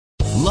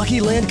Lucky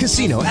Land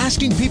Casino,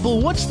 asking people,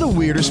 what's the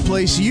weirdest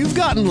place you've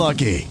gotten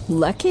lucky?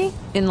 Lucky?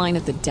 In line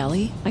at the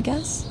deli, I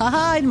guess?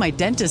 Aha, in my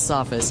dentist's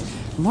office.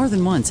 More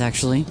than once,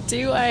 actually.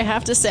 Do I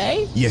have to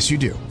say? Yes, you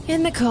do.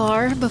 In the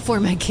car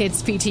before my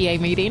kids' PTA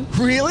meeting.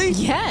 Really?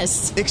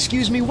 Yes.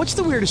 Excuse me, what's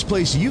the weirdest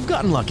place you've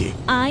gotten lucky?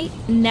 I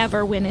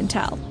never win and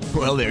tell.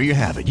 Well, there you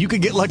have it. You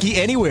can get lucky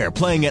anywhere,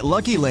 playing at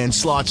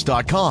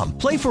LuckyLandSlots.com.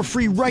 Play for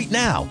free right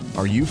now.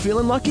 Are you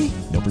feeling lucky?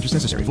 No purchase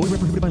necessary. Void where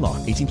prohibited by law.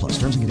 18+.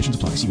 Terms and conditions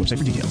apply. See website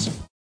for details.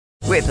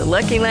 With the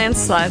Lucky Land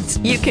Slots,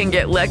 you can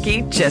get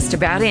lucky just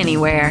about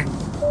anywhere.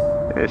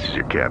 This is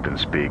your captain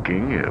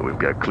speaking. We've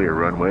got clear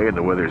runway and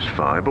the weather's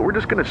fine, but we're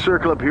just going to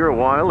circle up here a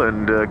while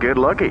and get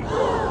lucky.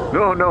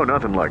 No,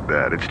 nothing like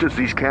that. It's just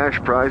these cash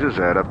prizes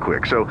add up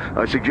quick. So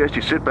I suggest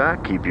you sit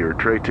back, keep your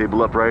tray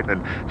table upright,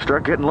 and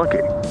start getting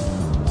lucky.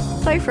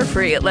 Play for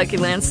free at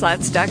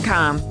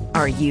LuckyLandSlots.com.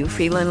 Are you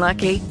feeling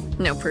lucky?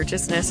 No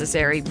purchase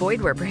necessary.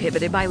 Void where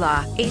prohibited by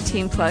law.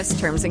 18+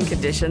 terms and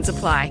conditions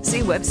apply.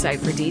 See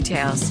website for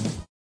details.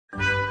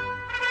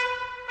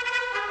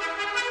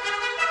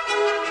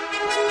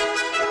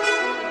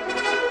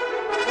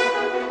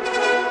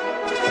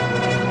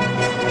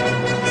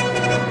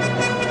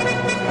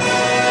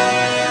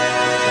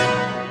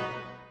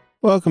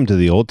 Welcome to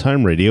the Old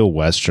Time Radio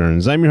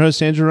Westerns. I'm your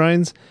host, Andrew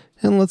Rhines,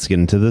 and let's get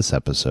into this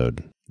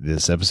episode.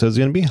 This episode is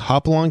going to be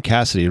Hopalong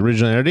Cassidy.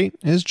 Original air date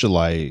is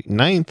July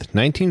 9th,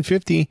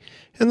 1950,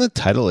 and the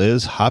title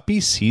is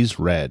Hoppy Sees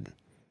Red.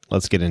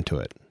 Let's get into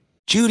it.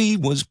 Judy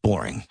was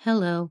boring.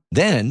 Hello.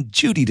 Then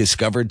Judy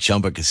discovered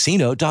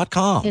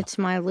ChumbaCasino.com. It's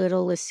my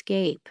little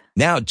escape.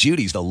 Now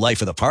Judy's the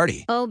life of the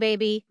party. Oh,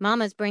 baby,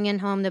 mama's bringing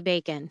home the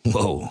bacon.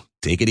 Whoa,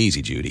 take it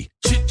easy, Judy.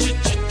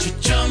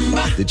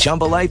 The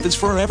Chumba life is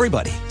for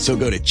everybody. So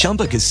go to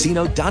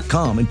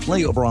ChumbaCasino.com and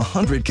play over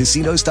 100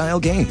 casino-style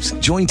games.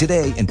 Join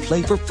today and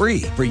play for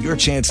free for your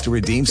chance to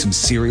redeem some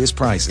serious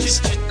prizes.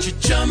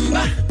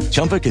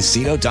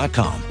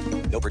 ChumbaCasino.com.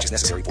 No purchase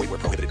necessary. Void where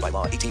prohibited by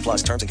law.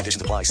 18+ terms and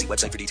conditions apply. See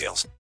website for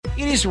details.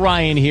 It is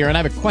Ryan here, and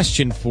I have a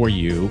question for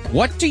you.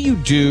 What do you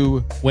do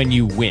when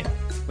you win?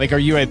 Like, are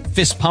you a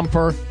fist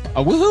pumper,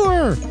 a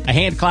woohooer, a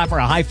hand clapper,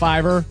 a high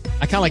fiver?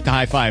 I kind of like the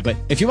high five, but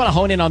if you want to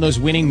hone in on those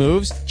winning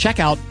moves, check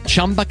out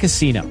Chumba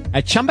Casino.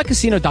 At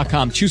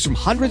ChumbaCasino.com, choose from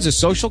hundreds of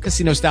social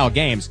casino-style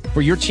games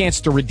for your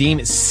chance to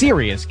redeem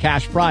serious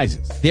cash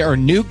prizes. There are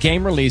new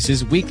game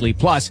releases weekly,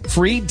 plus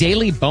free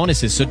daily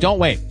bonuses. So don't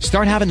wait.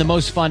 Start having the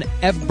most fun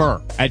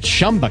ever at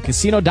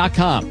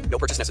ChumbaCasino.com. No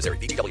purchase necessary.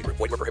 VGW. Void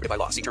where prohibited by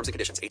law. See terms and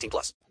conditions.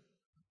 18+.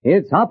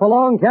 It's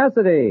Hopalong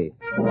Cassidy.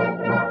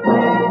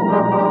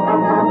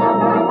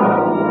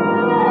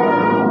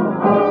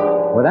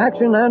 With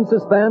action and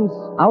suspense,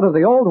 out of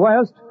the Old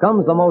West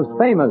comes the most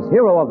famous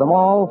hero of them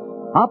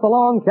all,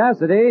 Hopalong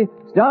Cassidy,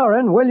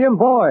 starring William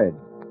Boyd.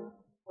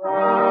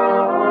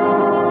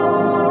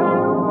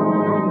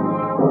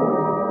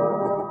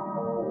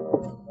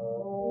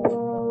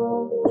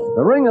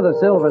 The Ring of the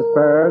Silver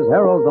Spurs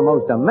heralds the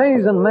most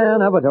amazing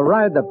man ever to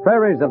ride the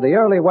prairies of the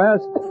early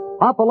West,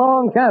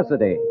 Hopalong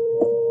Cassidy.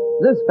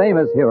 This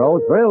famous hero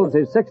thrills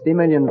his 60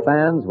 million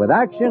fans with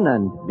action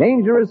and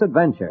dangerous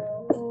adventure.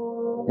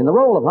 In the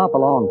role of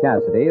Hopalong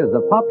Cassidy is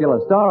the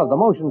popular star of the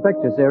motion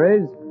picture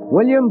series,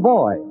 William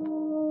Boyd.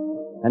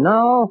 And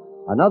now,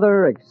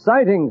 another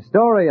exciting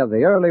story of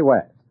the early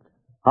West.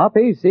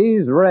 Hoppy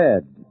Sees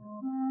Red.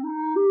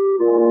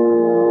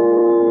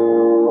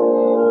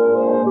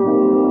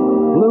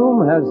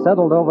 Gloom has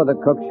settled over the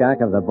cook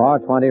shack of the Bar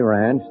 20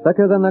 ranch,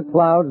 thicker than the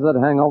clouds that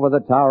hang over the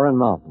towering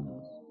mountains.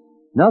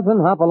 Nothing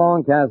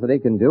Hopalong Cassidy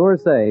can do or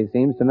say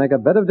seems to make a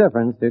bit of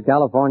difference to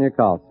California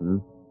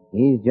Carlson.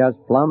 He's just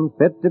plumb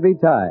fit to be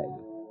tied.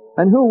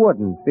 And who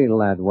wouldn't feel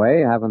that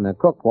way, having the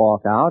cook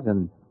walk out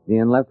and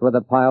being left with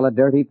a pile of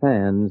dirty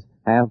pans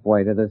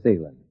halfway to the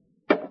ceiling?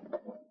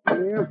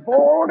 You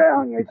fall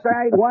down, you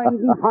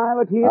sidewinding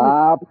pile of tin.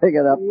 Ah, pick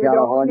it up, you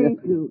California.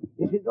 Don't need to.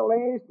 This is the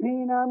last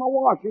pan I'm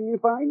a-washing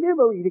if I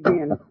never eat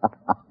again.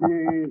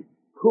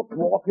 Cook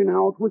walking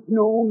out with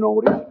no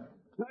notice.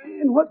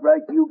 And what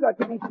right you got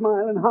to be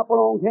smiling,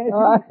 Hopalong Cassidy?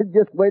 I'm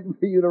just waiting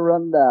for you to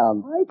run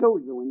down. I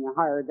told you when you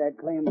hired that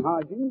Clem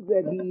Hodgins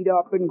that he'd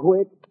up and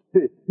quit.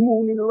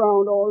 Mooning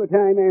around all the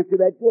time after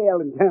that gal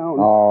in town.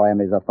 Oh,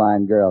 Emmy's a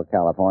fine girl,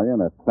 California,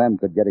 and if Clem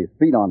could get his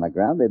feet on the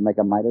ground, they'd make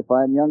a mighty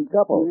fine young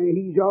couple.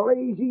 He's a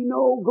lazy,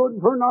 no good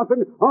for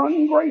nothing,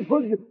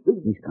 ungrateful.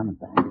 He's coming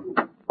back.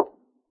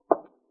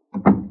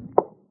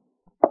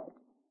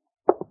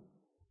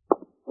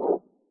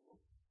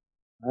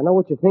 I know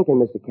what you're thinking,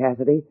 Mr.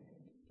 Cassidy.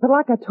 But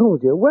like I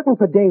told you, working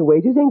for day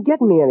wages ain't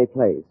getting me any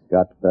place.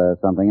 Got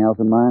something else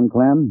in mind,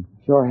 Clem?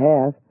 Sure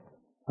have.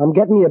 I'm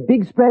getting me a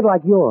big spread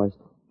like yours.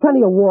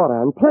 Plenty of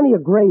water and plenty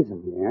of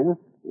grazing. Yeah?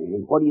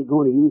 And what are you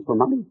going to use for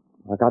money?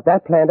 I got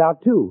that planned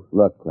out, too.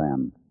 Look,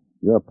 Clem,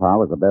 your pa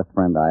was the best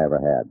friend I ever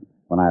had.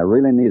 When I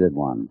really needed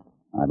one,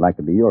 I'd like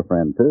to be your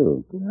friend,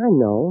 too. I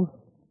know.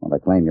 Well, the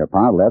claim your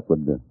pa left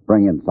would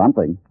bring in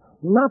something.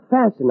 Not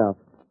fast enough.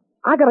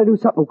 I gotta do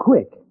something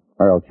quick.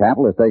 Earl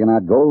Chapel is taking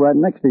out gold right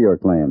next to your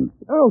claim.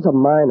 Earl's a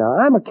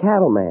miner. I'm a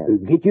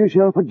cattleman. Get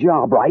yourself a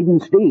job riding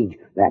stage.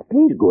 That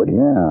pays good.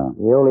 Yeah.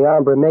 The only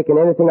hombre making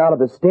anything out of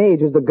the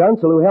stage is the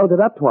gunsel who held it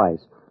up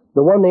twice.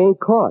 The one they ain't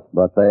caught.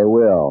 But they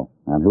will.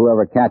 And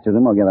whoever catches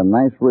him will get a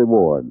nice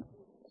reward.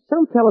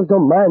 Some fellas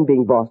don't mind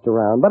being bossed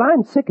around, but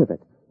I'm sick of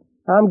it.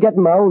 I'm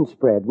getting my own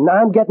spread, and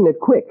I'm getting it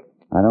quick.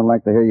 I don't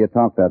like to hear you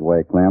talk that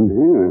way, Clem.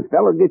 Yeah, a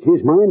feller gets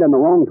his mind on the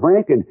wrong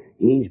track, and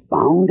he's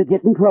bound to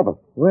get in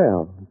trouble.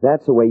 Well, if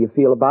that's the way you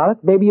feel about it,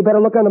 maybe you better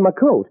look under my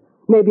coat.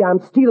 Maybe I'm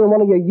stealing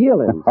one of your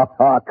yearlings.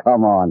 Oh,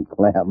 come on,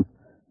 Clem.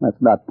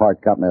 Let's not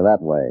part company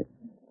that way.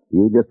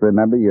 You just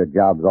remember your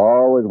job's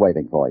always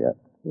waiting for you.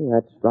 Yeah,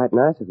 that's right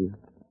nice of you.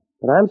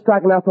 But I'm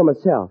striking out for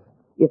myself.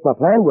 If my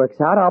plan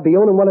works out, I'll be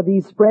owning one of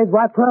these spreads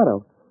right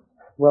pronto.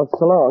 Well,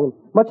 so long.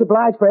 Much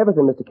obliged for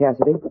everything, Mr.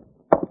 Cassidy.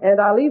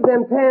 And I'll leave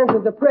them pans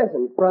as a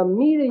present from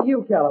me to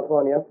you,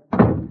 California.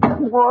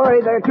 Why,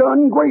 that's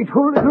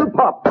ungrateful little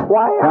pup.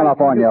 Why,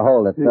 California,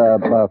 hold it.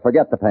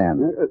 Forget the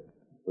pan.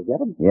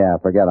 Forget him? Yeah,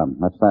 forget him.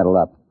 Let's settle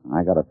up.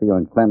 I got a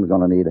feeling Clem's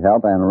going to need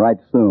help, and right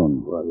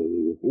soon. Well,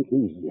 you think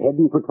he's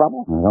heading for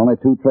trouble? There's only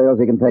two trails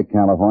he can take,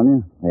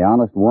 California. The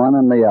honest one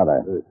and the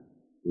other.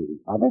 The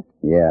other?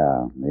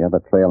 Yeah, the other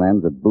trail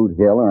ends at Boot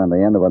Hill or on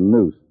the end of a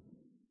noose.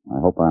 I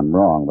hope I'm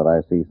wrong, but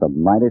I see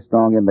some mighty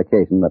strong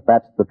indication that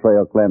that's the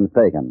trail Clem's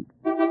taken.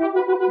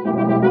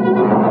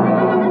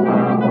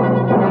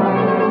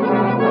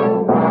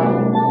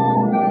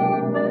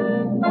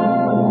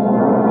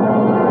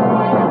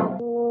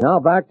 Now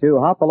back to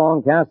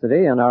Hopalong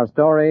Cassidy and our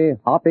story,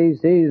 Hoppy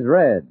Sees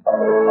Red.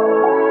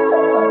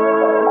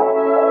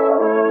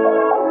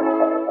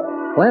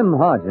 Clem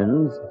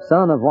Hodgins,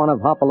 son of one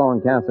of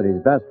Hopalong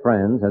Cassidy's best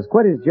friends, has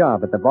quit his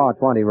job at the Bar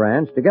 20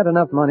 Ranch to get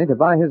enough money to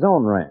buy his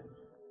own ranch.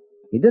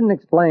 He didn't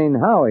explain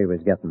how he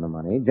was getting the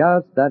money,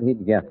 just that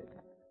he'd get it.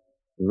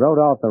 He rode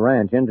off the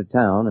ranch into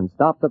town and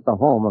stopped at the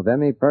home of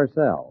Emmy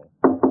Purcell.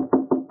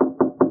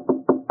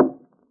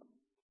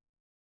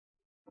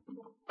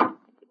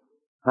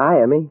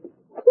 Hi, Emmy.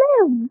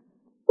 Clem,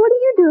 what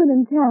are you doing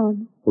in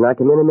town? Can I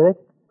come in a minute?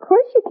 Of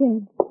course you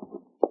can.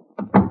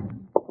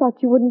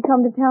 Thought you wouldn't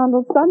come to town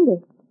till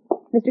Sunday.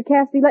 Mr.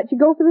 Cassidy let you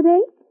go for the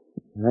day?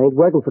 I ain't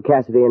working for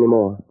Cassidy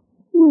anymore.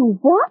 You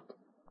what?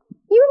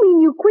 You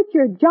mean you quit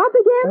your job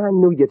again? I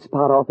knew you'd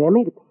spot off,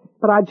 Emmy,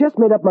 but I just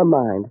made up my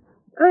mind.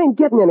 I ain't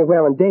getting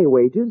anywhere on day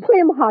wages.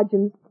 Clem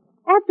Hodgins,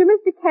 after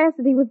Mr.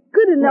 Cassidy was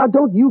good enough... Now,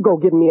 don't you go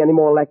giving me any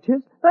more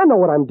lectures. I know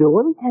what I'm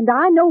doing. And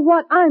I know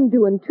what I'm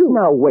doing, too.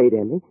 Now, wait,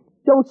 Emmy.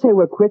 Don't say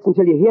we're quits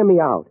until you hear me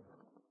out.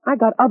 I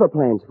got other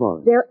plans for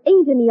us. There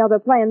ain't any other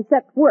plan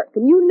except work,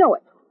 and you know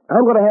it.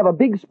 I'm going to have a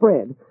big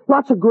spread.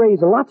 Lots of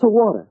grays and lots of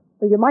water.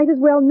 Well, you might as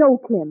well know,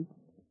 Clem.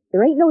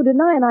 There ain't no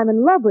denying I'm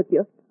in love with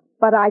you,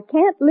 but I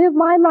can't live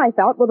my life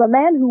out with a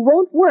man who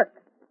won't work.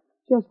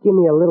 Just give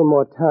me a little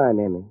more time,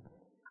 Emmy.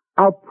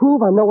 I'll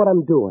prove I know what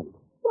I'm doing.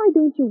 Why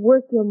don't you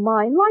work your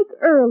mind like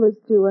Earl is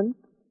doing?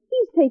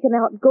 He's taking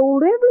out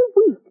gold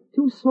every week.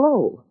 Too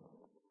slow.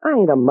 I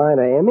ain't a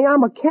miner, Emmy.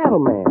 I'm a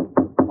cattleman.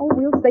 Oh,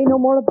 we'll say no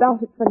more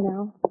about it for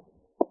now.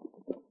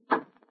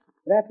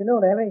 Good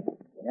afternoon, Emmy.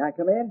 May I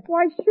come in?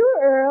 Why,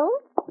 sure, Earl.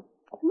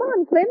 Come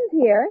on, Clem's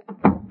here.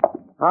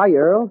 Hi,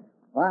 Earl.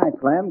 Hi,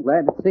 Clem.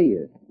 Glad to see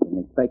you.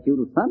 Didn't expect you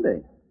till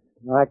Sunday.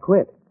 I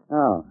quit.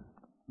 Oh.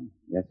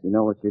 Guess you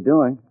know what you're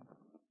doing.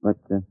 But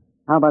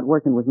how about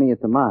working with me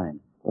at the mine?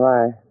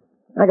 Why,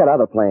 I got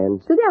other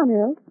plans. Sit down,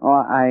 Earl. Oh,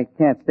 I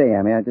can't stay,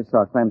 Emmy. I just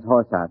saw Clem's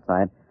horse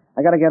outside.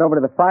 I got to get over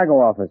to the Fargo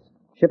office.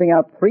 Shipping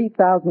out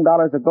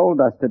 $3,000 of gold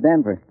dust to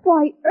Denver.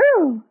 Why,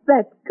 Earl,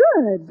 that's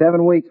good.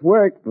 7 weeks'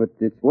 work, but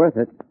it's worth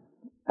it.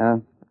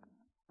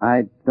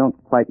 I don't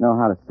quite know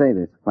how to say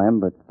this, Clem,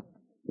 but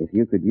if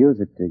you could use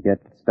it to get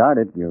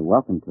started, you're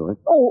welcome to it.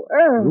 Oh,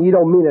 Earl. You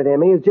don't mean it,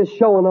 Emmy. It's just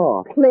showing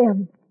off.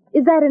 Clem,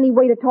 is that any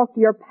way to talk to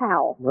your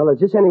pal? Well, is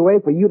this any way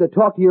for you to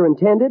talk to your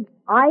intended?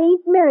 I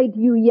ain't married to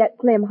you yet,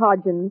 Clem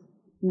Hodgins.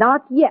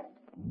 Not yet.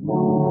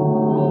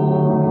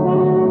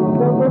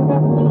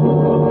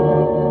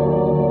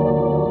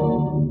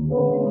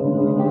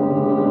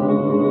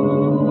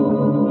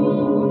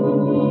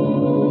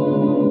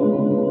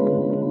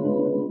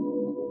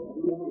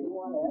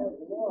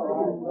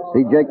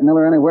 See Jake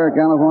Miller anywhere,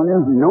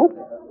 California? Nope.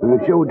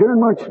 So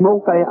darn much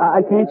smoke,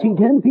 I can't see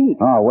 10 feet.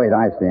 Oh, wait,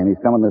 I see him. He's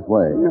coming this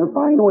way.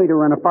 Fine way to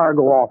run a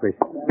Fargo office.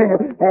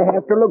 I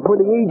have to look for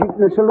the agent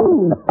in the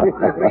saloon.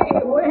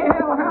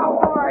 Well,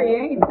 how are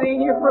you? Ain't seen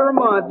you for a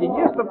month. You're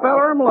just the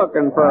feller I'm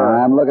looking for.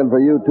 I'm looking for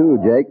you,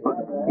 too, Jake.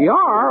 You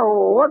are?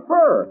 What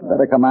for?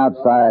 Better come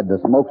outside. The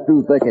smoke's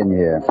too thick in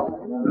here.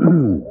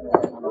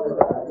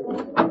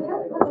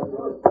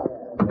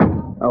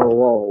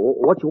 Oh,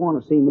 what you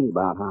want to see me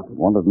about, Hoppy?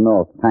 Wanted to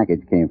know if a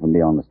package came from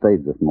me on the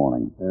stage this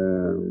morning.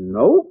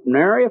 Nope,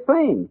 nary a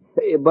thing.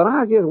 But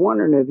I was just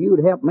wondering if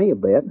you'd help me a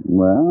bit.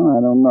 Well,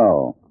 I don't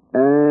know.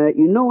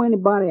 You know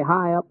anybody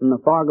high up in the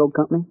Fargo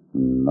company?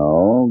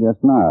 No,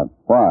 guess not.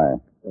 Why?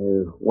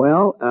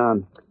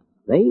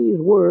 They's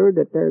word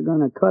that they're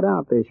going to cut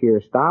out this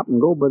here stop and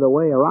go by the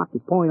way of Rocky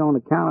Point on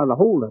account of the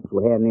holdups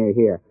we had near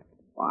here.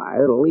 why,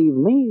 it'll leave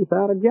me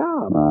without a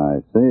job.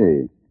 I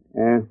see.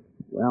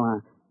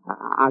 Well,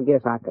 I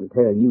guess I can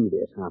tell you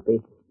this,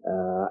 Hoppy.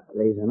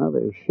 There's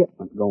another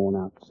shipment going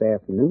out this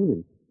afternoon,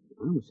 and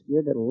I'm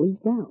scared it'll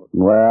leak out.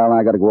 Well,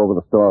 I got to go over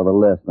the store with a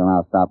list, and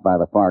I'll stop by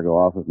the Fargo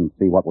office and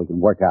see what we can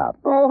work out.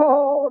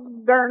 Oh,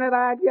 darn it,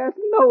 I just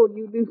knowed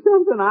you'd do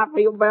something. I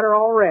feel better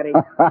already.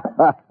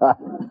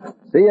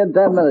 See you in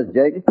 10 minutes,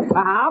 Jake.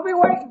 I'll be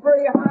waiting for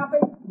you, Hoppy.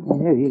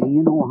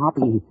 You know,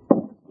 Hoppy,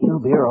 you'll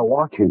be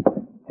watching.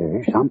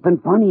 There's something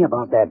funny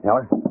about that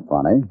feller.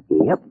 Funny?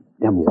 Yep,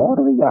 them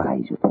watery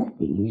eyes.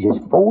 He's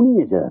as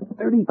phony as a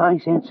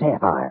 35-cent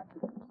sapphire.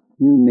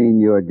 You mean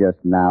you're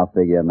just now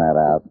figuring that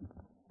out?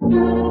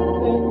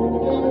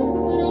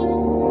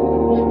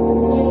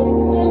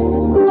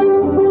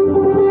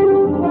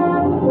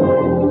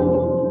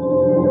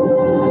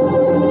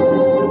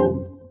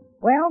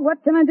 Well,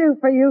 what can I do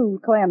for you,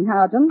 Clem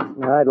Hodgins?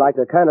 I'd like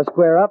to kind of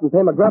square up and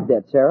pay my grub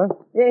debt, Sarah.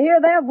 You hear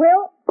that,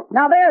 Will?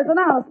 Now there's an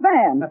honest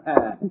man.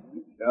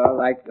 Sure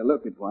like to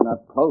look at one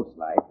up close,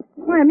 like.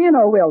 Clem, you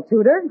know Will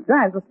Tudor.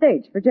 Drives the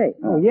stage for Jake.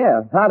 Oh,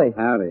 yeah. Howdy.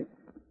 Howdy.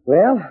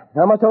 Well,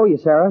 how much owe you,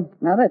 Sarah?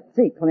 Now, let's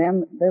see,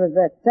 Clem. There was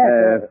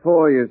that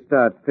Before you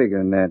start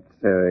figuring that,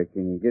 Sarah,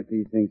 can you get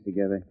these things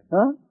together?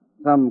 Huh?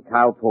 Some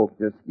cowpoke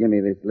just give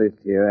me this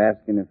list here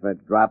asking if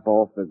I'd drop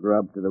off the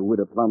grub to the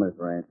Widow Plummer's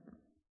ranch.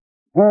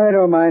 I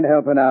don't mind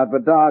helping out,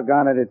 but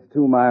doggone it, it's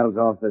 2 miles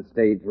off the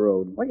stage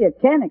road. Well, you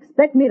can't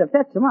expect me to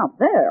fetch them out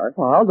there.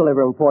 Well, I'll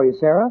deliver them for you,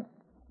 Sarah.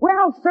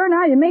 Well, sir,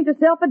 now you made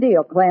yourself a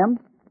deal, Clem.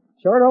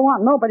 Sure don't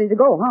want nobody to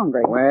go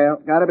hungry.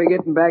 Well, gotta be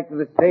getting back to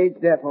the stage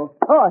depot.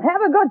 Oh,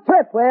 have a good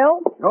trip,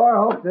 Will. Sure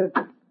hope it.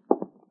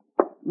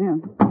 Yeah.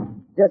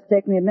 Just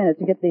take me a minute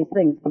to get these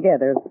things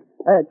together.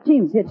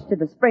 Team's hitched to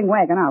the spring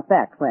wagon out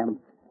back, Clem.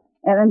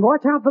 And then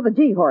watch out for the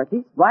G-horse.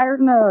 He's wired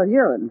in a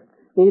urine.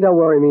 He don't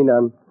worry me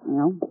none.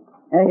 No.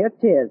 Here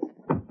it is.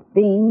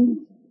 Beans,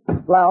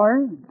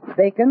 flour,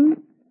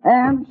 bacon,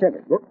 and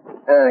sugar.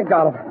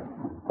 Got him.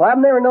 Well,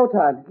 I'm there in no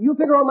time. You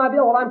figure on my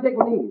bill while I'm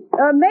taking these.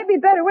 Maybe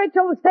better wait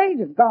till the stage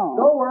is gone.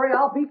 Don't worry,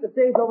 I'll beat the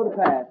stage over the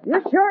pass.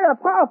 You're sure in a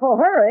powerful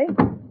hurry.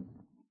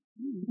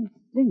 Let's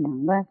see now.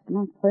 Last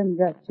month, Clem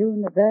got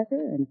chewing tobacco,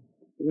 and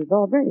it was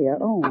already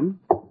our own.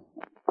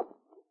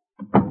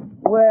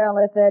 Well,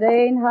 if it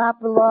ain't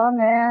Hopalong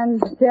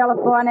and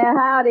California,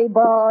 howdy,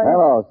 boys.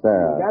 Hello,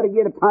 Sarah. Got to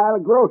get a pile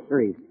of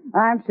groceries.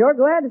 I'm sure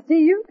glad to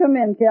see you come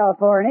in,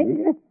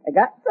 California. I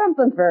got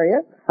something for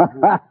you.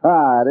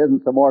 It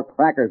isn't some more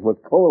crackers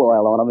with coal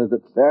oil on them, is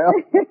it, Sarah?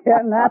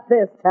 Not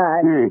this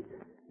time.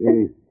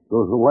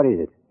 What is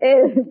it?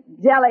 It's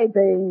jelly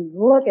beans.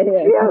 Look at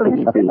it.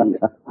 Jelly beans.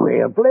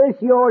 Well,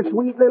 bless your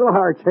sweet little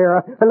heart,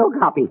 Sarah. Look,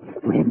 Hoppy.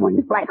 Red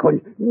ones, black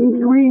ones,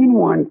 green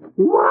ones.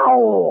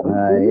 Wow.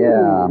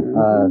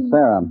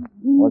 Sarah,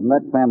 wasn't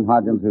that Clem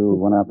Hodgins who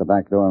went out the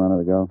back door a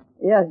minute ago?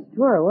 Yes,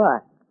 sure,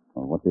 what?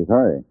 Well, what's his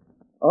hurry?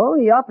 Oh,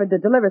 he offered to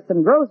deliver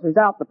some groceries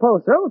out the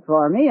post road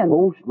for me, and...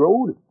 Post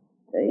road?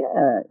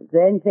 Yeah. Is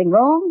there anything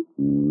wrong?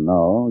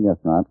 No, guess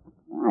not.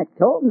 I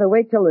told him to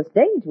wait till the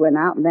stage went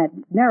out in that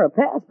narrow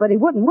pass, but he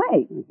wouldn't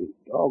wait.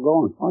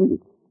 Doggone funny.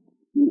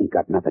 He ain't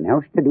got nothing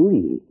else to do.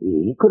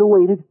 He could have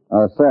waited.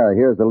 Sarah,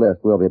 here's the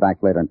list. We'll be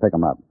back later and pick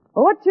 'em up.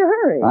 Well, what's your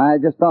hurry? I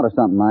just thought of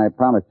something. I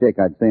promised Jake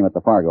I'd see him at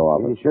the Fargo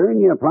office. Sure, and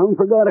you plumb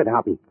forgot it,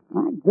 Hoppy.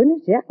 My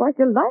goodness, you act like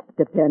your life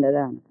depended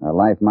on it.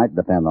 Life might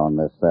depend on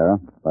this, Sarah,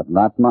 but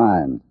not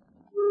mine.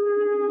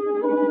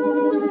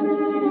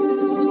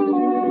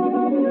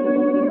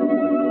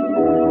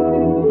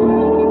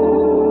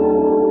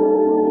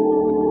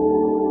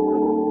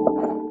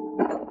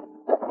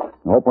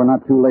 Hope we're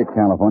not too late,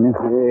 California.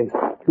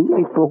 Too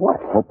late for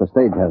what? Hope the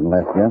stage hasn't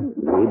left yet.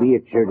 Maybe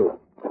it should have.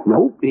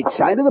 Nope, it's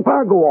side of the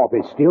Fargo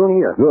office, still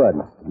here. Good.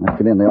 Let's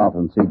get in the office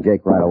and see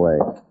Jake right away.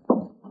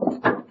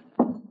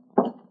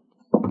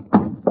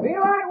 Be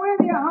right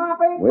with you,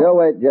 Hoppy. We'll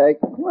wait, Jake.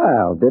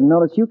 Well, didn't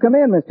notice you come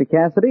in, Mr.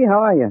 Cassidy.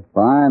 How are you?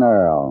 Fine,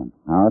 Earl.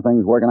 How are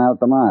things working out at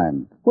the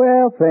mine?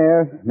 Well,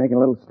 fair. Making a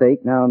little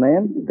stake now and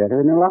then.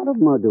 Better than a lot of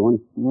them are doing.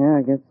 Yeah,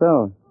 I guess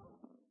so.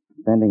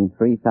 Sending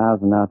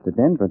 3,000 out to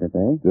Denver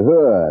today.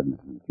 Good.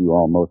 You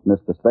almost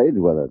missed the stage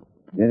with it.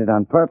 Did it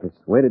on purpose.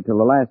 Waited till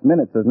the last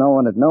minute so no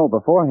one would know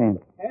beforehand.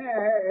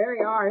 Here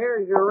you are.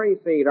 Here's your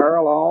receipt,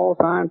 Earl. All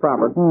signed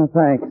proper. Oh,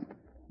 thanks.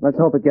 Let's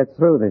hope it gets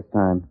through this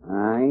time.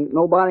 Ain't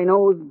nobody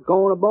knows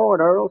going aboard,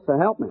 Earl, so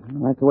help me.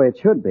 Well, that's the way it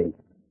should be.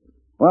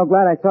 Well,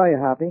 glad I saw you,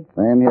 Hoppy.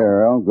 Same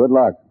here, Earl. Good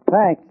luck.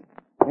 Thanks.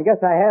 I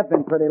guess I have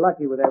been pretty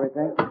lucky with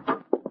everything.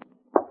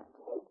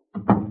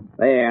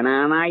 There,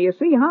 now, you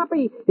see,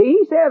 Hoppy,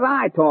 he says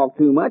I talk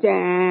too much,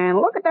 and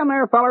look at them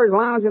there fellers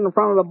lounging in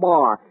front of the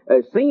bar.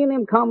 Seeing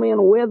him come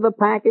in with the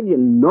package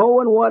and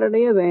knowing what it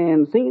is,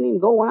 and seeing him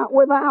go out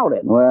without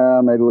it.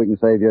 Well, maybe we can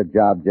save your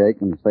job,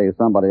 Jake, and save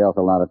somebody else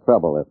a lot of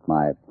trouble if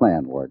my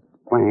plan works.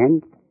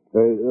 Plan?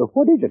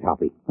 What is it,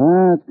 Hoppy?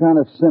 It's kind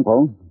of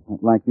simple.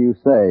 But like you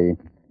say,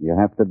 you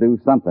have to do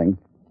something.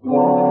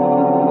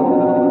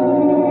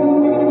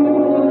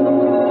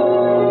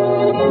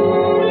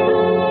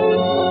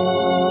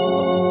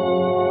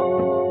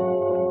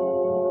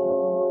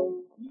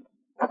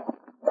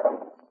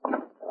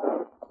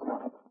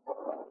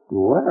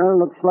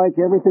 like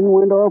everything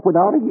went off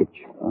without a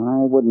hitch.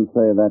 I wouldn't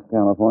say that,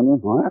 California.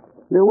 What?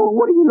 Well,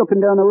 what are you looking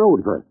down the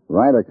road for?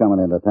 Rider coming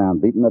into town,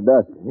 beating the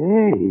dust.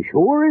 Yeah, he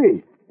sure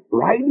is.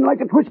 Riding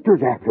like a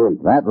twister's after him.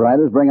 That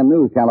rider's bringing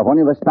news,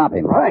 California. Let's stop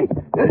him. Right.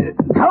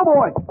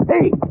 Cowboy!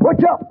 Hey,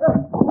 what's up?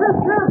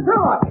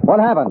 What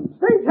happened?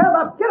 Stage held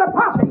up. Get a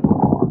posse.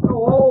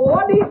 Oh,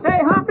 what did he say,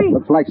 Hoppy?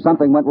 Looks like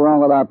something went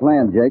wrong with our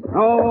plan, Jake.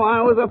 Oh,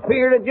 I was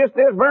afeard of just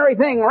this very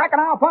thing. Reckon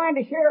I'll find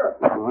the sheriff.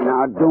 Oh,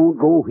 now, don't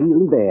go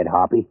feeling bad,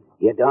 Hoppy.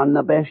 You done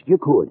the best you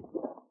could.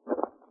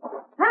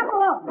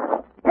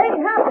 Hopalong! Hey,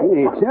 Hoppy!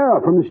 Hey, it's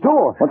Sarah from the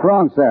store. What's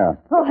wrong, Sarah?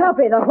 Oh,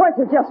 Hoppy, the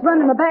horses just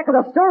run in the back of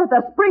the store with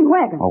the spring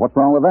wagon. Oh, what's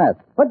wrong with that?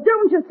 But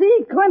don't you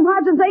see, Clem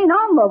Hodgins ain't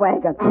on the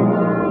wagon.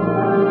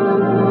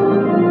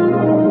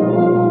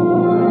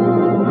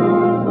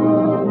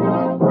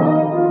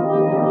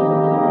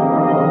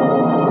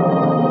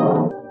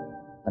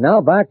 And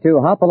now back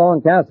to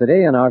Hopalong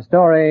Cassidy and our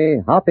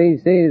story, Hoppy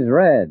Sees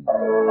Red.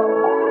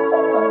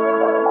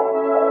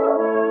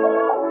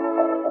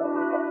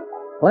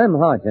 Clem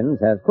Hodgins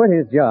has quit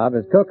his job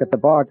as cook at the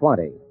Bar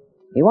 20.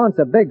 He wants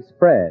a big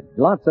spread,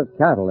 lots of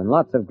cattle and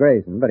lots of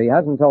grazing, but he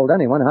hasn't told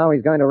anyone how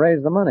he's going to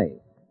raise the money.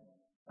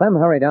 Clem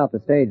hurried out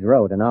the stage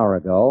road an hour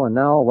ago, and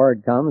now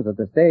word comes that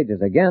the stage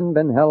has again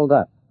been held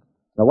up.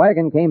 The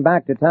wagon came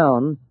back to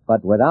town,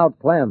 but without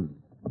Clem.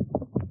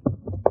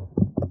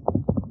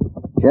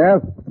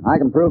 Sheriff, I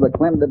can prove that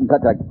Clem didn't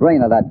touch a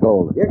grain of that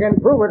gold. You can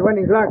prove it when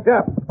he's locked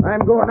up.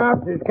 I'm going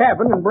out to his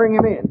cabin and bring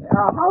him in.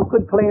 How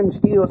could Clem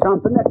steal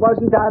something that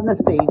wasn't on the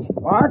stage?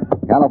 What?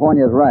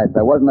 California's right.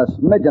 There wasn't a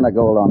smidgen of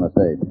gold on the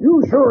stage.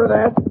 You sure of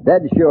that?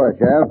 Dead sure,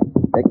 Sheriff.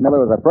 Dick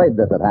Miller was afraid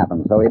this had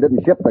happened, so he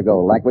didn't ship the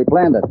gold like we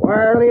planned it.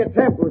 Well, the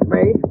attempt was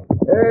made.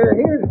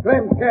 Here's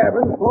Clem's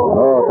cabin.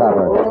 Oh,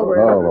 Copper.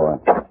 Oh, boy.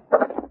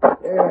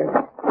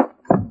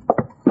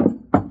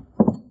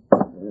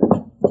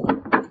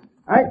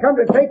 I come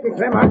to take you,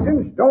 Clem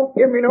Hodgins. Don't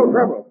give me no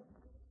trouble.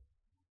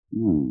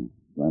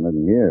 Clem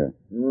isn't here.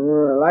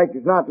 Light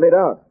is not lit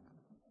out.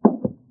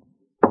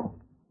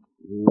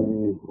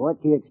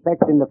 What you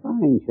expecting to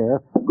find,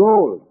 Sheriff?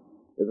 Gold.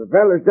 If a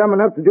feller's dumb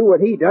enough to do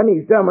what he done,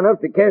 he's dumb enough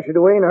to cash it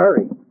away in a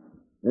hurry.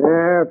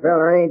 A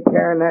feller ain't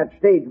carrying that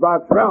stage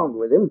box round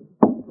with him.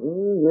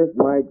 This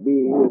might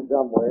be here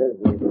somewhere.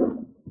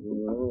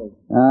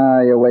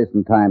 You're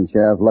wasting time,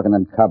 Sheriff, looking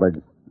in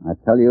cupboards. I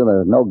tell you,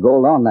 there's no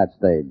gold on that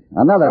stage.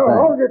 Another thing.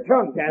 Hold your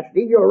tongue,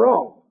 Cassidy. You're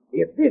wrong.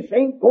 If this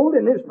ain't gold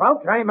in this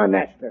pouch, I'm a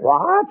nester.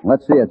 What?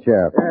 Let's see it,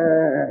 Sheriff.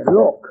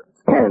 Look.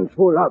 Hands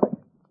full of it.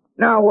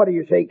 Now, what do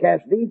you say,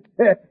 Cassidy?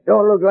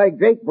 Don't look like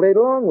Jake played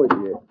along with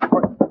you.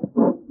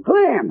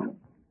 Clem!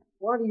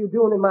 What are you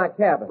doing in my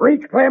cabin?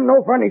 Reach, Clem.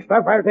 No funny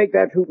stuff. I'll take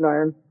that shooting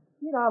iron.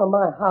 Get out of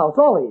my house,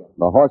 all of you.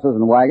 The horses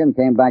and wagon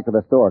came back to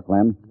the store,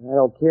 Clem. I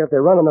don't care if they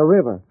run on the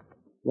river.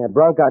 That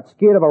bronc got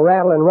scared of a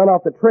rattle and run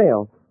off the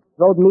trail.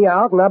 Throwed me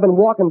out, and I've been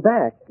walking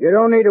back. You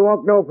don't need to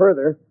walk no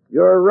further.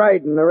 You're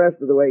riding the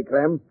rest of the way,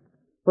 Clem.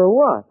 For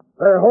what?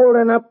 For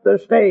holding up the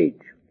stage.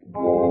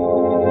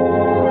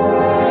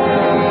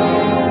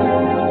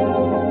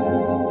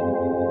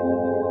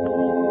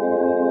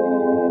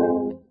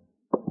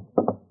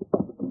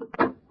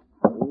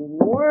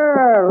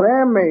 Well,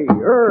 Emmy,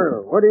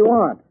 Earl, what do you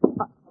want?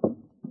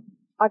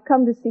 I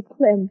come to see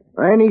Clem.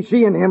 Any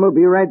seeing him will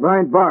be right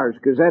behind bars,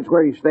 'cause that's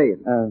where he's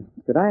staying.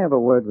 Could I have a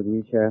word with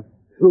you, Sheriff?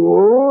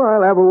 Sure,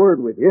 I'll have a word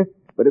with you.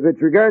 But if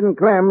it's regarding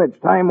Clem, it's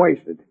time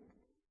wasted.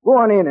 Go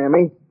on in,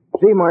 Emmy.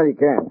 See him while you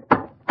can.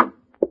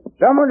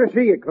 Someone to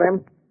see you,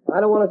 Clem. I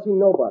don't want to see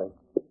nobody.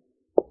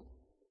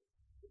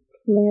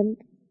 Clem,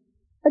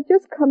 I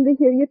just come to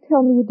hear you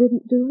tell me you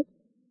didn't do it.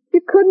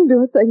 You couldn't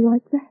do a thing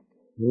like that.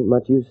 Ain't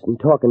much use in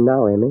talking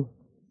now, Emmy.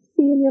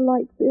 Seeing you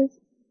like this,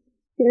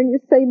 hearing you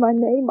say my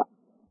name,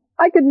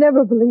 I could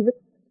never believe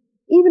it.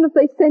 Even if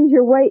they send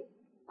your way,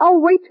 I'll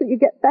wait till you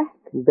get back.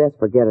 You best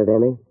forget it,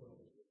 Emmy.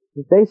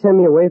 If they send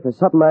me away for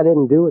something I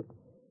didn't do,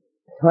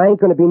 I ain't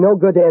going to be no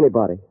good to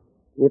anybody.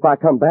 If I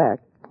come back.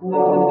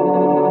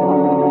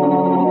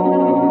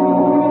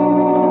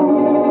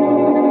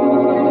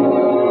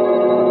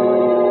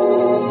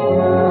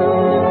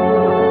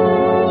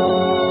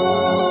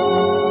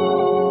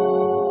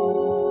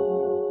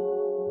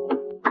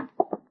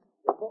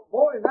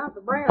 Boys out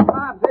the brass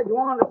mob said you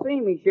wanted to see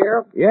me,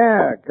 Sheriff.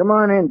 Yeah, come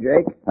on in,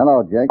 Jake.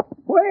 Hello, Jake.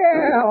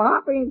 Well,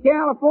 Hoppy in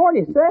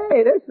California,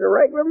 say, this is a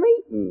regular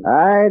meeting.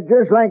 I'd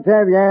just like to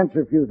have you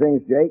answer a few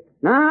things, Jake.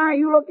 Nah,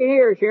 you look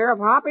here, Sheriff.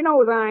 Hoppy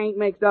knows I ain't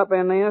mixed up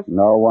in this.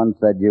 No one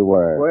said you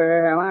were.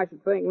 Well, I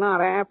should think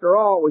not. After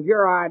all, it was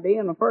your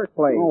idea in the first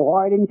place. Oh,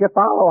 why didn't you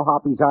follow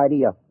Hoppy's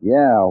idea?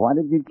 Yeah, why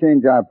did you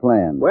change our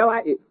plan? Well,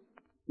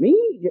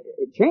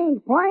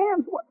 change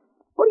plans?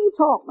 What are you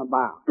talking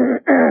about?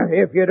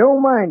 If you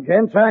don't mind,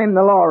 gents, I'm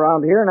the law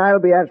around here, and I'll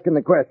be asking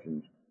the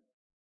questions.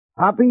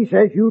 Hoppy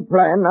says you'd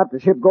plan not to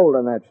ship gold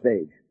on that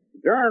stage.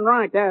 Darn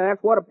right,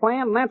 that's what I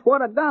planned, and that's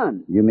what I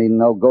done. You mean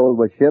no gold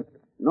was shipped?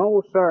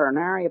 No, sir,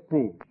 nary a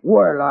pinch.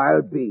 Well,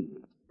 I'll be.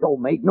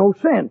 Don't make no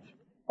sense.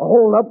 A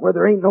hole up where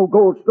there ain't no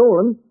gold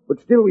stolen,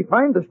 but still we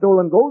find the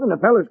stolen gold in a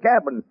feller's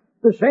cabin.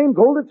 The same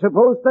gold that's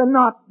supposed to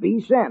not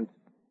be sent.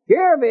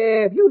 Sheriff,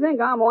 if you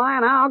think I'm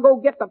lying, I'll go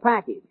get the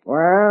package.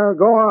 Well,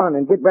 go on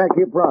and get back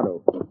here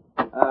pronto.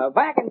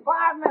 Back in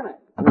 5 minutes.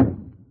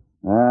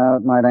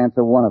 That might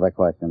answer one of the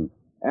questions.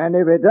 And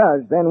if it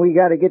does, then we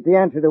got to get the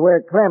answer to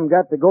where Clem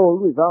got the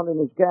gold we found in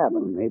his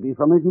cabin. Maybe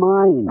from his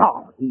mine.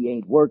 Oh, he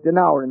ain't worked an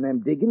hour in them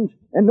diggings,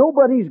 and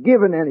nobody's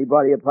given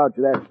anybody a pouch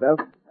of that stuff.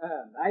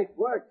 Nice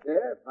work,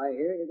 Sheriff. I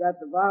hear you got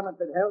the varmint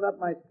that held up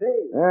my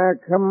stage.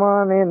 Come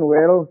on in,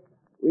 Will.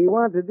 We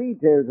want the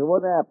details of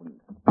what happened.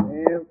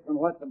 Well, from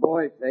what the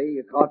boys say,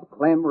 you caught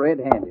Clem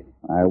red-handed.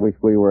 I wish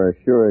we were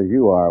as sure as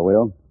you are,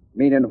 Will.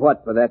 Meaning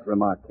what for that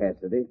remark,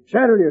 Cassidy?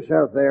 Settle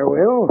yourself there,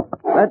 Will.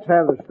 Let's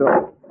have the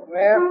story.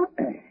 Well,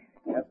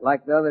 just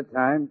like the other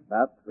time,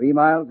 about 3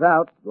 miles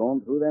out,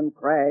 going through them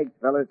crags,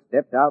 fellas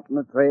stepped out in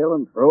the trail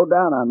and throwed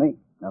down on me.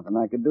 Nothing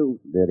I could do.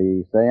 Did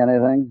he say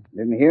anything?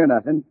 Didn't hear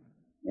nothing.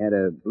 He had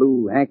a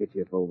blue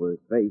handkerchief over his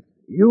face.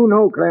 You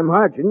know Clem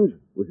Hodgins.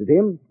 Was it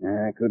him?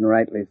 I couldn't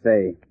rightly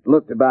say.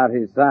 Looked about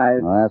his size.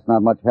 Well, that's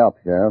not much help,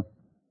 Sheriff.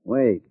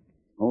 Wait.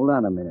 Hold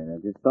on a minute. I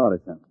just thought of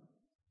something.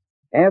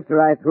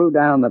 After I threw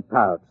down the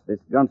pouch, this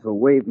gunsel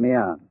waved me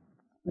on.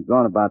 I'd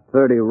gone about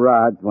 30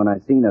 rods when I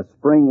seen a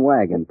spring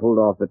wagon pulled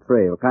off the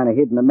trail, kind of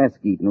hidden the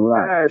mesquite and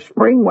rocks.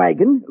 Spring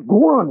wagon?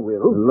 Go on,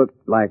 Will. It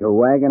looked like a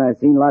wagon I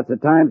seen lots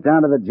of times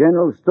down to the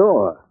general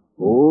store.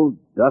 Old,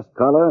 dust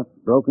color,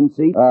 broken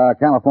seat.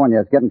 California,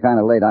 it's getting kind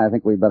of late. I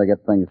think we'd better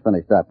get things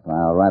finished up.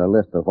 I'll write a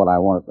list of what I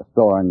want at the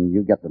store, and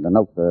you get the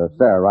note to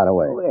Sarah right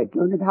away. Oh,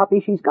 turn it,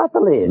 Hoppy. She's got the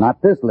list.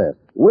 Not this list.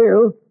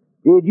 Will,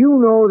 did you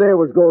know there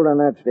was gold on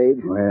that stage?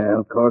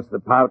 Well, of course,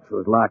 the pouch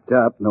was locked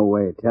up. No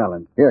way of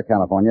telling. Here,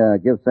 California,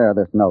 give Sarah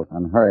this note,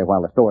 and hurry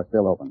while the store's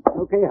still open.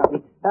 Okay,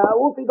 Hoppy.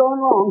 Won't be going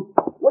long.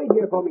 Wait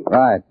here for me.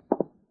 Right.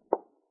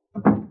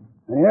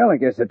 Well, I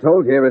guess I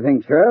told you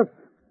everything, Sheriff.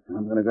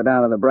 I'm going to go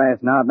down to the brass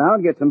knob now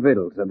and get some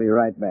victuals. I'll be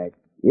right back.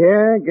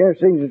 Yeah, guess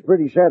things is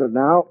pretty settled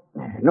now.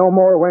 No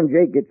more when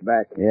Jake gets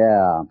back.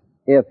 Yeah,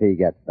 if he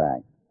gets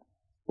back.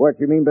 What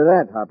you mean by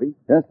that, Hoppy?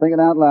 Just thinking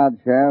out loud,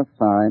 Sheriff.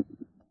 Sorry.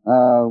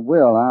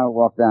 Will, I'll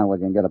walk down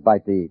with you and get a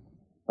bite to eat.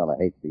 Fella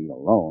hates to eat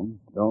alone.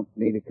 Don't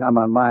need to come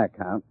on my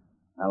account.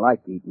 I like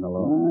eating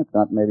alone. I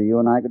thought maybe you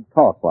and I could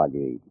talk while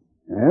you eat.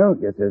 Well,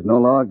 guess there's no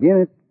law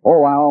against it.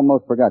 Oh, I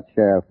almost forgot,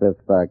 Sheriff. If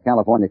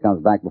California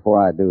comes back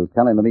before I do,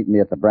 tell him to meet me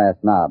at the brass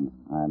knob.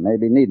 I may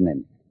be needing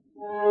him.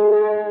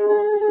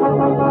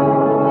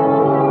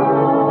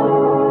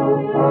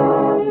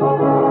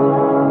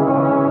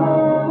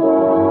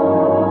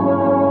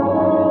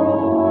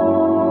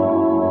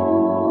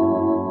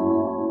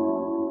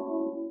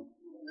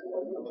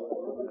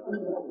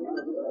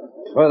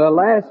 For the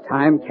last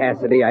time,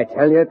 Cassidy, I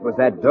tell you, it was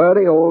that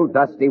dirty old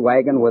dusty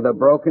wagon with a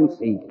broken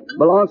seat.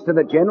 Belongs to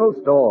the general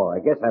store. I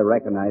guess I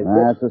recognize it.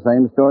 That's the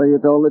same story you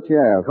told the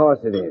sheriff. Of course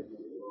it is.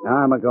 Now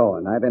I'm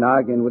a-going. I've been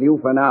arguing with you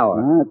for an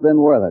hour. It's been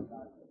worth it.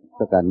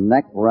 Took a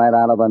neck right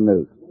out of a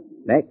noose.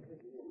 Neck?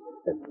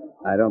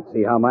 I don't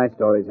see how my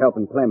story's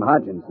helping Clem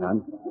Hodgins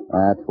none.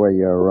 That's where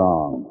you're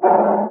wrong.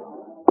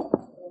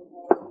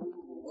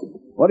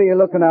 What are you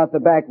looking out the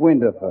back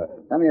window for?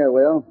 Come here,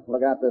 Will.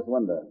 Look out this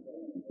window.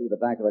 You see the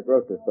back of the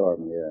grocery store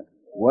from here.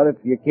 What if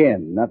you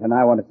can? Nothing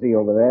I want to see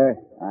over there.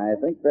 I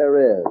think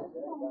there is.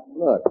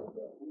 Look,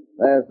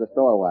 there's the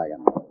store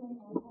wagon.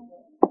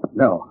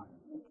 No,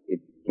 it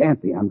can't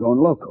be. I'm going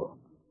local.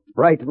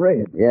 Bright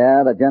red.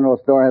 Yeah, the general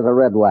store has a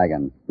red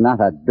wagon.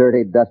 Not a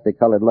dirty,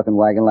 dusty-colored-looking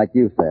wagon like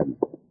you said.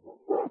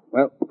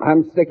 Well,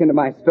 I'm sticking to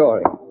my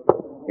story.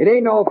 It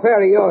ain't no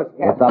affair of yours,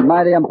 Captain. It's a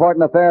mighty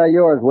important affair of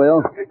yours,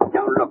 Will.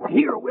 Now, look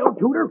here, Will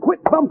Tudor.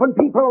 Quit bumping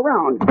people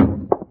around.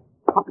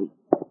 Hoppy,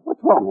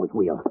 what's wrong with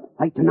Will?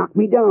 Like to knock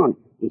me down.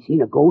 You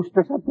seen a ghost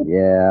or something?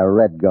 Yeah, a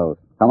red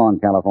ghost. Come on,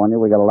 California.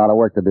 We got a lot of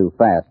work to do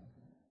fast.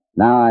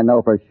 Now I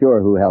know for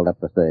sure who held up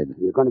the stage.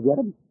 You gonna get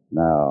him?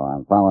 No,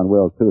 I'm following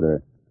Will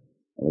Tudor.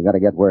 We got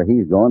to get where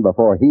he's going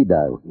before he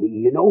does.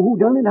 You know who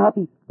done it,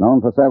 Hoppy?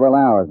 Known for several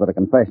hours, but a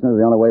confession is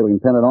the only way we can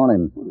pin it on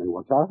him. Well, then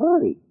what's our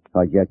hurry?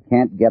 Because you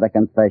can't get a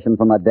confession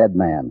from a dead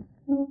man.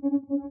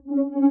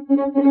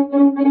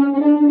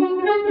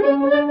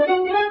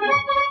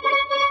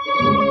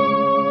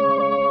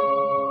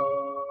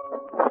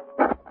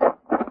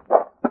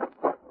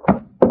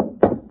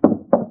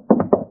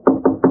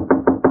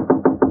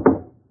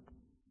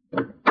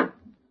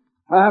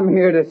 I'm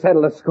here to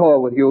settle a score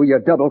with you, you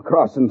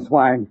double-crossing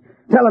swine.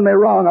 Telling me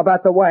wrong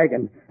about the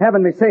wagon.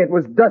 Having me say it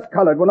was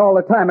dust-colored when all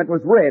the time it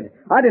was red.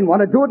 I didn't want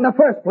to do it in the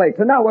first place,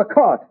 and now we're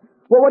caught.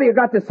 Well, what do you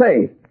got to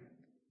say?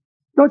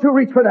 Don't you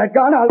reach for that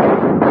gun,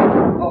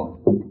 Oh.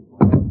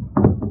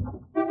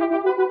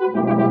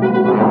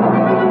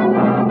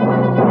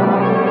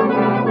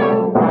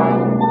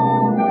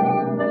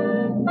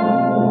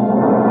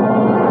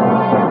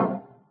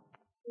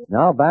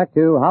 Now back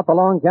to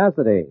Hopalong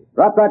Cassidy.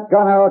 Drop that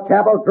gun, old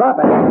chapel. Drop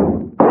it.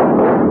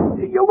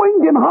 You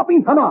winged him,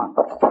 Hoppy. Come on.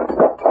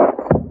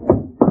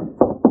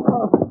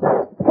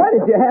 Why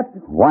did you have to...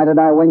 Why did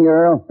I wing you,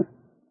 Earl?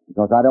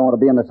 Because I don't want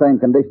to be in the same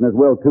condition as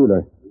Will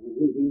Tudor.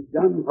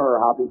 done for,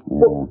 Hoppy.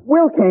 Yeah.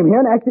 Will came here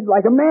and acted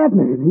like a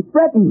madman. He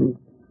threatened me.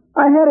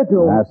 I had it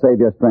to him. Now, save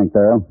your strength,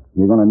 Earl.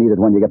 You're going to need it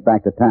when you get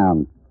back to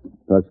town.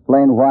 So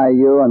explain why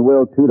you and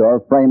Will Tudor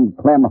framed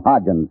Clem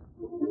Hodgins.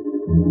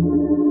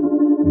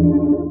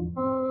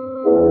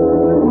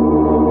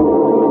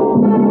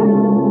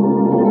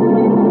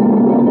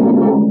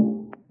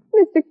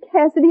 Mr.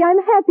 Cassidy, I'm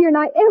happier than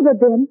I ever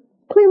been.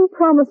 Clem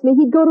promised me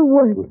he'd go to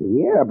work.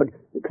 Yeah, but,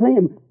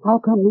 Clem, how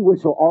come you were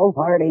so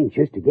all-fired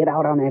anxious to get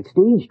out on that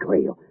stage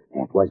trail?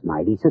 That was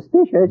mighty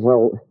suspicious.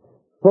 Well,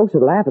 folks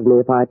would laugh at me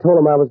if I told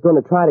them I was going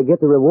to try to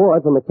get the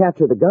reward from the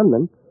capture of the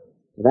gunman.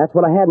 That's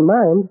what I had in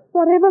mind.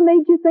 Whatever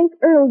made you think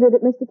Earl did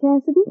it, Mr.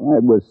 Cassidy? Well,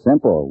 it was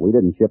simple. We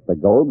didn't ship the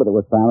gold, but it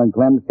was found in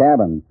Clem's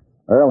cabin.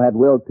 Earl had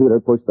Will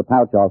Tudor push the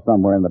pouch off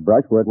somewhere in the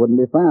brush where it wouldn't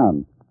be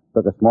found.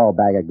 Took a small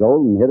bag of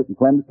gold and hid it in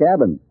Clem's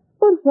cabin.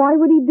 But why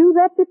would he do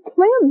that to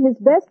Clem, his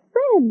best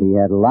friend? He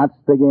had lots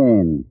to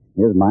gain.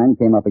 His mine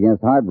came up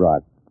against Hard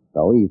Rock,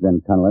 so he's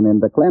been tunneling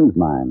into Clem's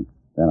mine.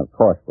 Then, of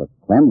course, with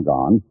Clem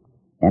gone,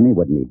 Emmy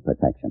would need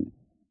protection.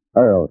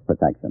 Earl's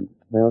protection.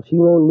 Well, she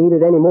won't need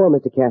it anymore,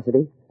 Mr.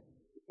 Cassidy.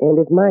 And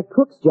if my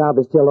cook's job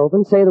is still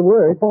open, say the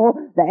word. Oh,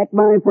 that,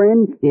 my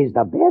friend, is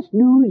the best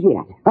news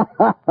yet.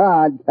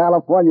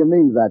 California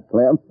means that,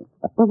 Clem.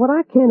 But what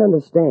I can't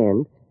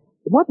understand,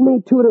 what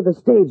made Tudor, the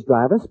stage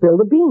driver, spill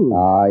the beans?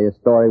 Your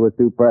story was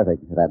too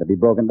perfect. It had to be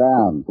broken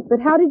down. But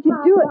how did you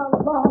do it?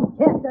 Long,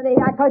 Cassidy,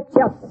 I could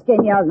just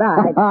skin you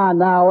alive.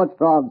 Now what's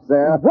wrong,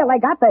 Sarah? Well, I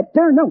got that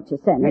darn note you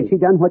sent me. And she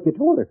done what you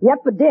told her.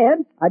 Yep, I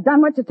did. I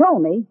done what you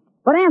told me.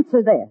 But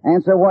answer this.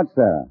 Answer what,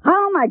 Sarah?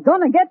 How am I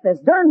going to get this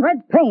darn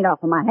red paint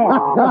off of my head?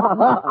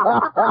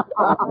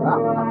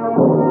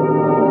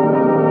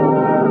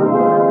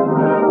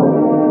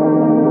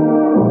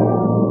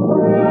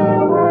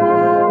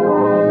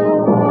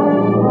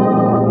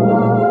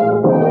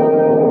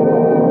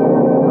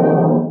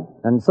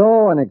 And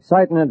so an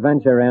exciting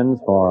adventure ends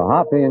for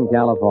Hoppy in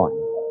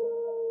California.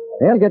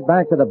 They'll get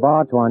back to the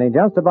Bar 20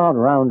 just about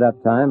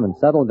roundup time and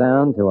settle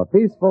down to a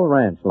peaceful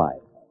ranch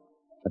life.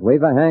 But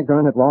we've a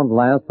hankering it won't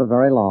last for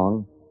very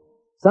long.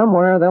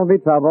 Somewhere there'll be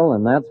trouble,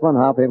 and that's when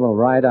Hoppy will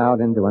ride out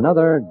into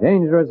another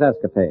dangerous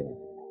escapade.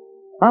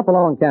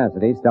 Hopalong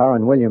Cassidy,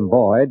 starring William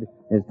Boyd,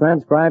 is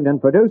transcribed and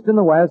produced in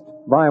the West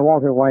by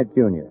Walter White,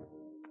 Jr.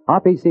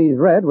 Hoppy Sees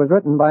Red was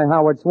written by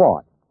Howard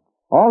Swart.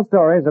 All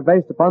stories are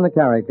based upon the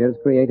characters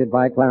created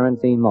by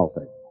Clarence E.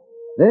 Mulford.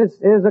 This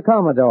is a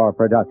Commodore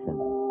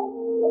production.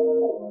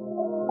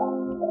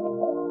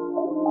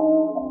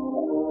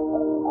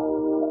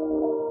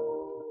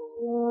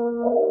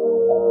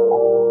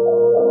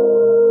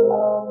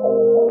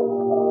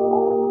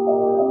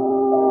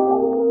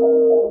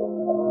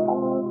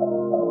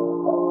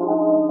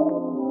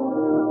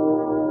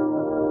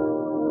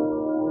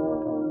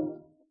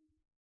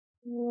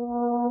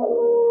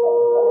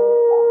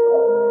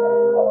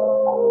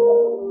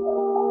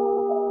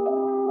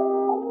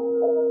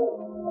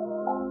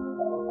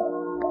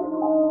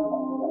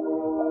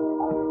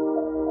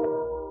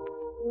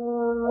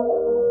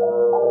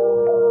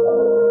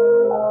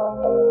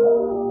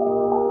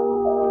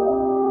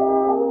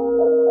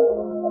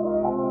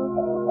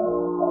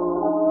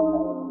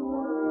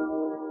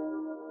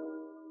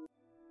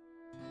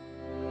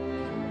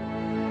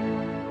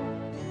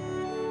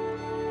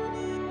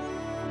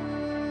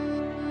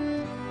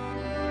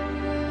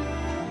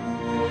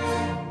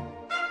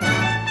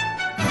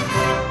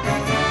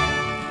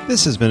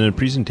 This has been a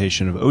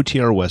presentation of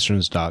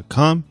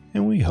OTRWesterns.com,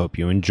 and we hope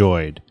you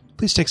enjoyed.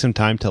 Please take some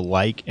time to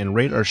like and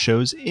rate our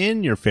shows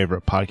in your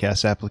favorite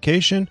podcast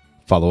application.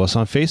 Follow us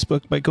on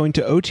Facebook by going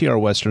to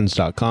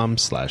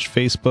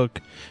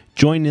OTRWesterns.com/Facebook.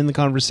 Join in the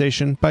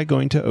conversation by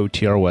going to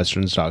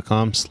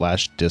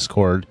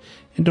OTRWesterns.com/Discord.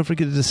 And don't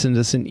forget to send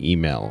us an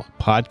email,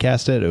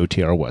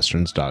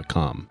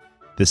 podcast@OTRWesterns.com.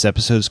 This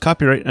episode is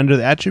copyright under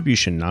the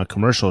Attribution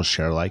Non-Commercial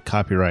Share Alike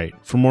copyright.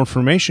 For more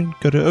information,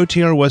 go to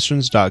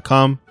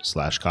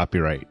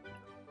OTRWesterns.com/copyright.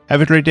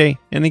 Have a great day,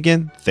 and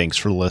again, thanks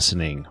for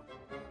listening.